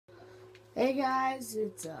Hey guys,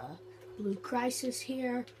 it's Blue Crisis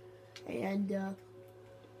here, and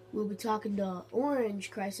we'll be talking to Orange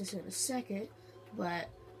Crisis in a second, but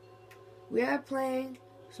we are playing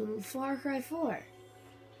some Far Cry 4,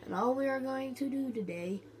 and all we are going to do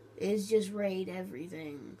today is just raid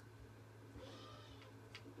everything.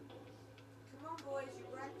 Come on, boys, your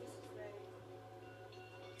breakfast is ready.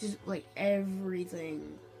 Just like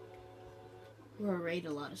everything. We're gonna raid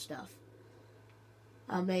a lot of stuff.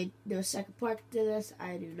 I may do a second part to this,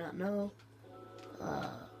 I do not know.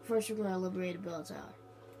 First we're gonna liberate a bell tower,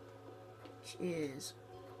 which is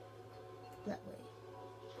that way.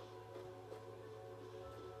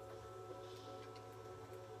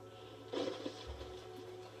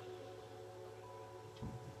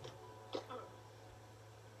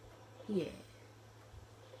 Yeah.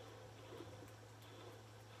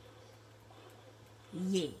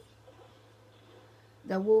 Yeah.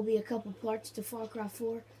 There will be a couple parts to Far Cry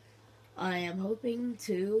 4. I am hoping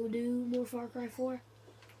to do more Far Cry 4.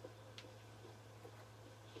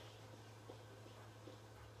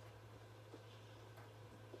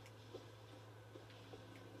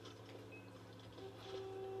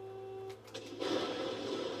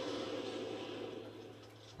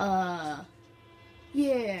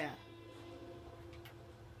 Yeah.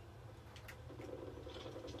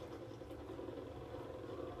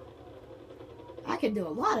 I can do a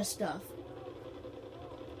lot of stuff.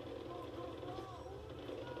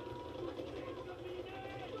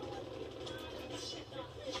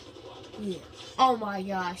 Yeah. Oh my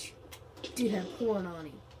gosh. Dude had porn on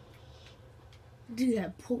him. Dude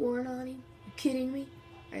had porn on him? You kidding me?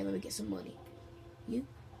 Alright, let me get some money. You?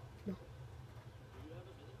 No.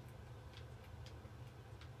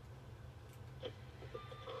 It's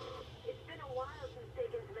been a while since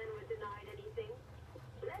Sagan's men were denied anything.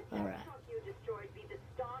 Let that Alright. truck you destroyed be the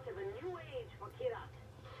start of a new age for Kirat.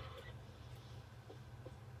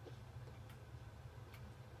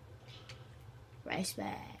 Rice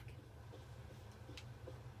bag.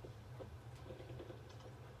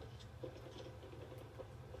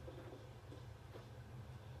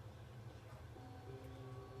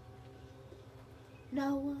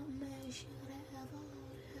 No one man should have all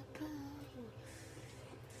that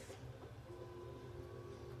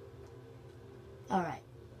power. Alright.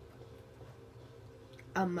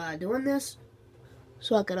 I'm doing this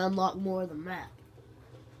so I can unlock more of the map.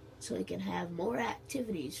 So we can have more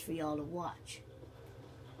activities for y'all to watch.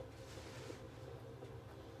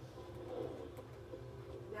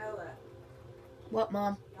 Noah, What,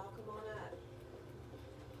 Mom? y'all come on up.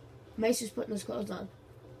 Mace is putting his clothes on.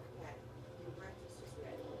 Okay, your breakfast is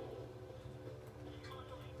ready.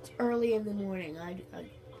 It's early in the morning.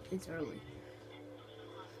 It's early.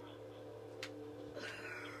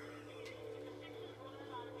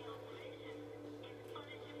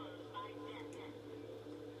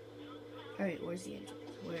 Alright, where's the entrance?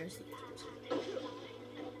 Where's the entrance?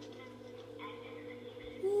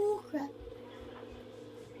 Ooh, crap.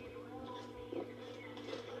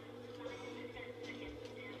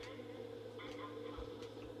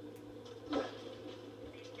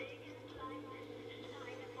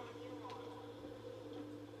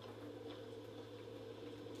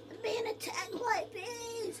 I'm being attacked by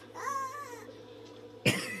bees!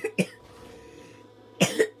 Ah!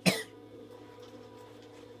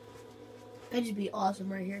 That'd just be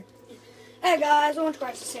awesome right here. Hey guys, Orange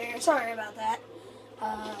Crisis here. Sorry about that.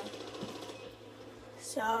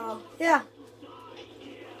 Yeah.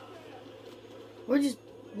 We're just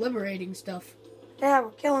liberating stuff. Yeah,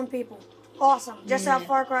 we're killing people. Awesome. Just how Yeah.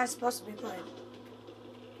 Far Cry is supposed to be played.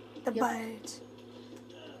 The Yep. bait.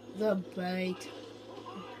 The bait.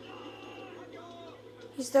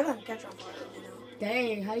 He's still gonna catch on fire, you know.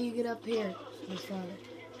 Dang, how do you get up here? My father.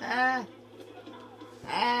 Ah!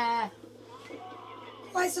 Ah!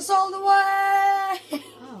 Place us all the way!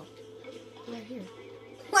 Oh. Right here.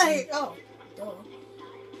 Like, oh, duh.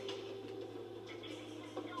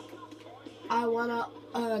 I wanna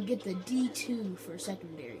get the D2 for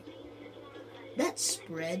secondary. That's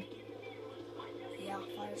spread. Yeah,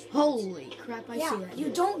 fire spreads. Holy crap, I see Yeah, that. you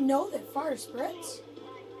don't know that fire spreads?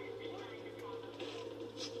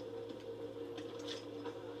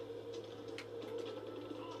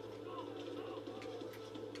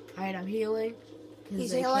 Alright, I'm healing.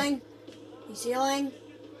 He's healing. He's healing.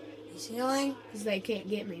 He's healing. Because they can't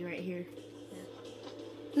get me right here.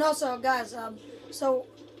 And also, guys, so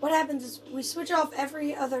what happens is we switch off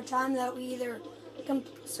every other time that we either can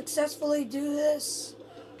successfully do this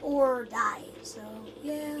or die. So,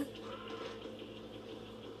 yeah.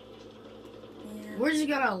 Yeah. We're just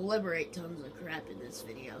gonna liberate tons of crap in this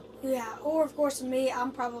video. Yeah, or of course me,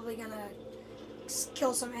 I'm probably gonna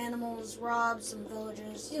kill some animals, rob some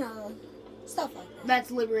villages, stuff like that.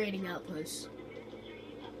 That's liberating outposts.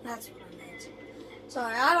 That's what I meant.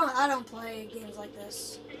 Sorry, I don't play games like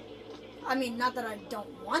this. I mean, not that I don't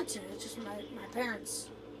want to. It's just my parents.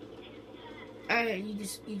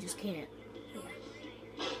 You just can't.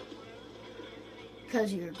 Yeah.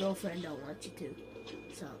 Because your girlfriend don't want you to.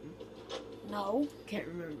 Something. No. Can't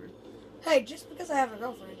remember. Hey, just because I have a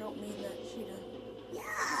girlfriend, don't mean that she does.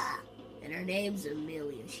 Yeah. And her name's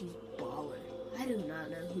Amelia. She's baller. I do not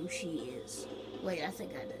know who she is. Wait, I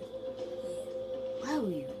think I do. Why are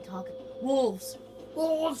we even talking? Wolves.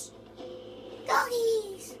 Wolves.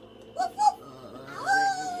 Doggies. Woof, woof.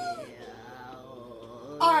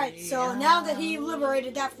 Alright, so now that he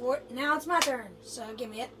liberated that fort, now it's my turn. So give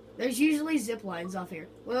me it. There's usually zip lines off here.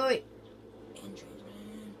 Wait. Entries,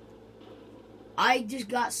 man. I just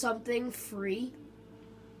got something free.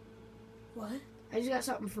 What? I just got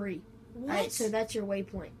something free. What? Alright, so that's your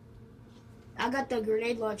waypoint. I got the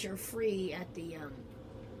grenade launcher free at the,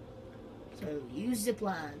 So use zip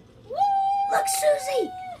line. Woo! Look,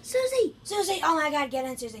 Susie! Susie! Susie! Oh my god, get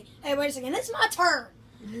in, Susie. Hey, wait a second. It's my turn.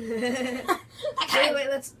 Wait,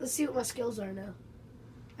 let's see what my skills are now.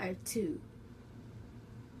 I have 2.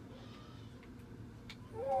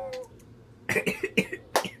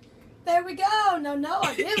 There we go. No,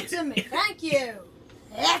 give it to me. Thank you.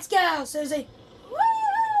 Let's go, Susie.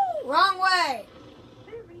 Woo! Wrong way.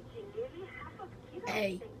 We're reaching nearly half of Kira,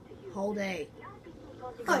 A. thanks to you. Hold A. Now people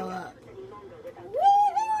can't Go get up. any longer without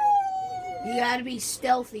Woo! You gotta be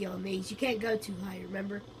stealthy on these. You can't go too high,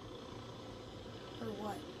 remember? Or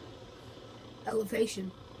what?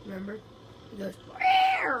 Elevation, remember? It goes...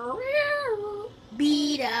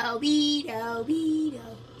 Beto, Beto, Beto.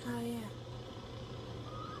 Oh, yeah.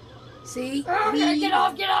 See? Okay, get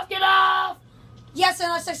off, get off, get off! Yes,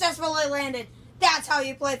 and I successfully landed. That's how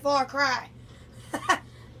you play Far Cry.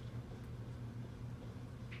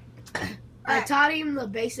 I taught him the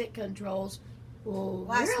basic controls. Well,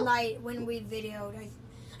 Last night when we videoed,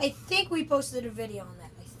 I think we posted a video on that.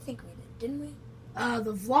 I think we did, didn't we?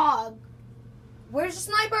 The vlog, Where's the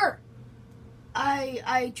sniper?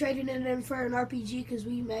 I traded it in for an RPG because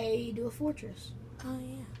we may do a fortress. Oh,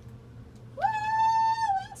 yeah.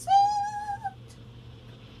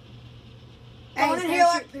 Going in here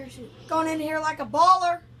like parachute. Going in here like a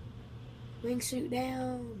baller. Wingsuit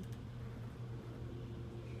down.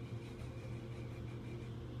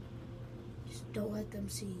 Just don't let them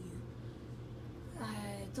see you. I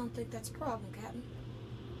don't think that's a problem, Captain.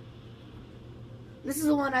 This is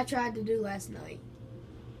the one I tried to do last night,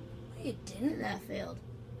 You and didn't. that failed.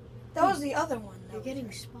 That was the other one. You're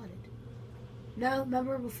getting spotted. No,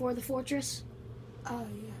 remember before the fortress? Oh,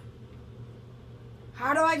 yeah.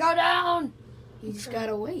 How do I go down? You just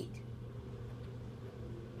gotta wait.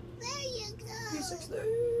 There you go.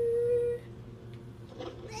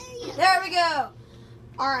 There we go.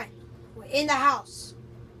 All right, we're in the house.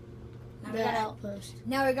 Now The outpost.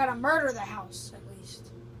 we gotta murder the house at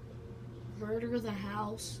least. Murder the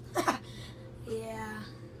house. Yeah.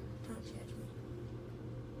 Don't judge me.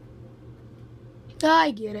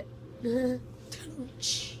 I get it.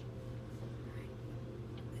 Shh.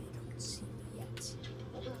 They don't see me yet.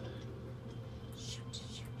 Shoot.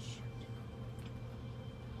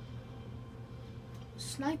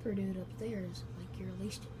 Sniper dude up there is like your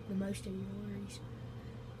least, the most of your worries.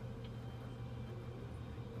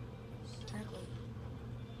 Exactly.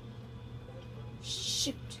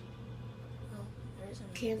 Shoot. Oh, there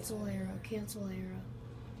isn't. Cancel arrow. Cancel arrow.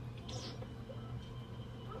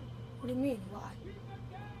 What do you mean? Why?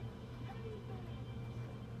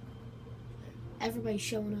 Everybody's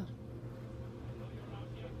showing up.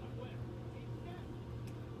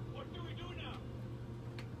 What do we do now?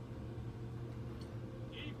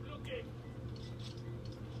 Keep looking.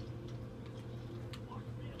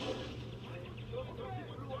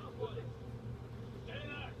 Stay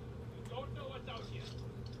alert. You don't know what's out here.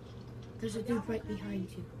 There's a dude right behind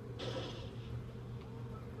you.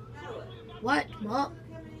 Noah, What, Mom?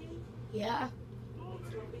 you coming in? Yeah.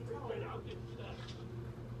 It's gonna be cold. Out instead.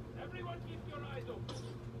 Everyone keep your eyes open.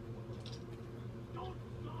 Don't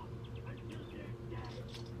stop until they're dead.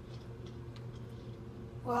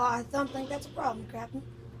 Well, I don't think that's a problem, Captain.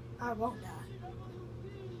 I won't die.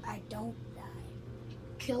 I don't die.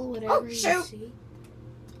 Kill whatever Oh, you shoot. see. You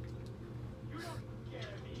don't scare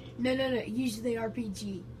me. No. Use the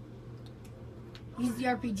RPG. Use the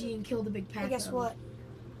RPG and kill the big pack. Hey, guess of what?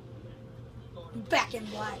 Back in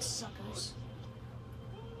black, suckers.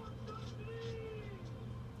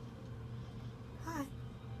 Hi.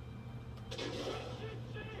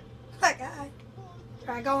 Hi, guy.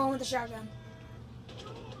 Alright, go on with the shotgun.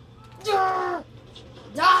 Durr!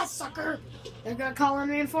 Die, sucker! They're gonna call in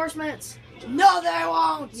reinforcements. No, they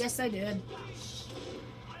won't! Yes, they did.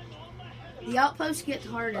 The outpost gets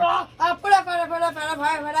harder. Put up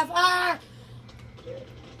fire!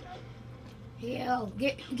 Hell,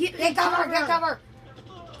 get Get cover!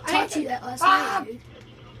 I taught you that last night, dude.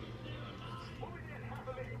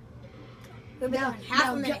 We've been No, on half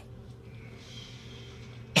no, a minute.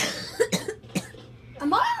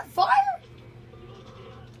 Am I on fire?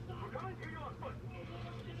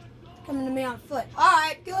 Coming to me on foot.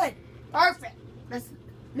 Alright, good. Perfect.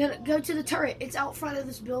 No, go to the turret. It's out front of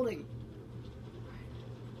this building.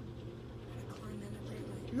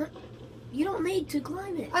 No, you don't need to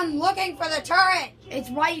climb it. I'm looking for the turret. It's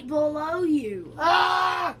right below you.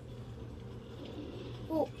 Ah!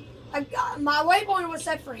 Well, my waypoint was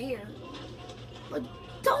set for here. But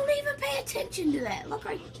don't even pay attention to that. Look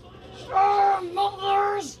right.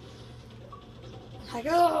 Mothers! Like,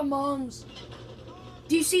 moms.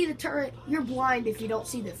 Do you see the turret? You're blind if you don't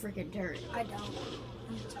see the freaking turret. I don't.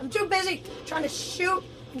 I'm too busy trying to shoot.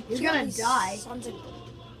 And You're kill gonna these die. Sons of...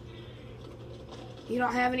 You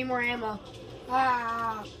don't have any more ammo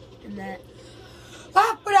Ah. in that.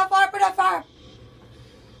 Put out fire!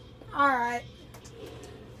 Alright.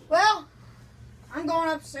 Well, I'm going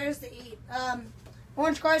upstairs to eat.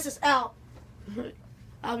 Orange Crisis out.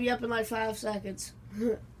 I'll be up in like 5 seconds.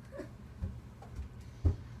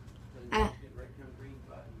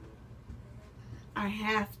 I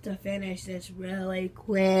have to finish this really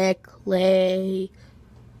quickly.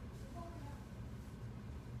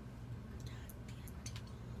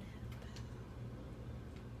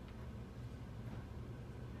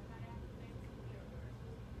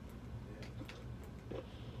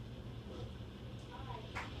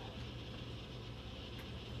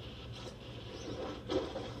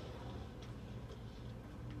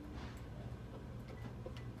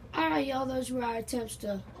 Alright, y'all, those were our attempts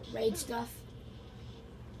to raid stuff.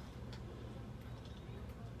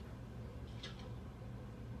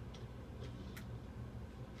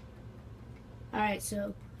 Alright,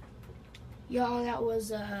 so y'all, that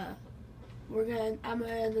was I'm gonna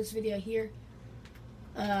end this video here.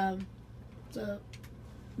 So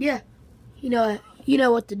yeah, you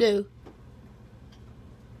know what to do.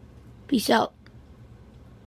 Peace out.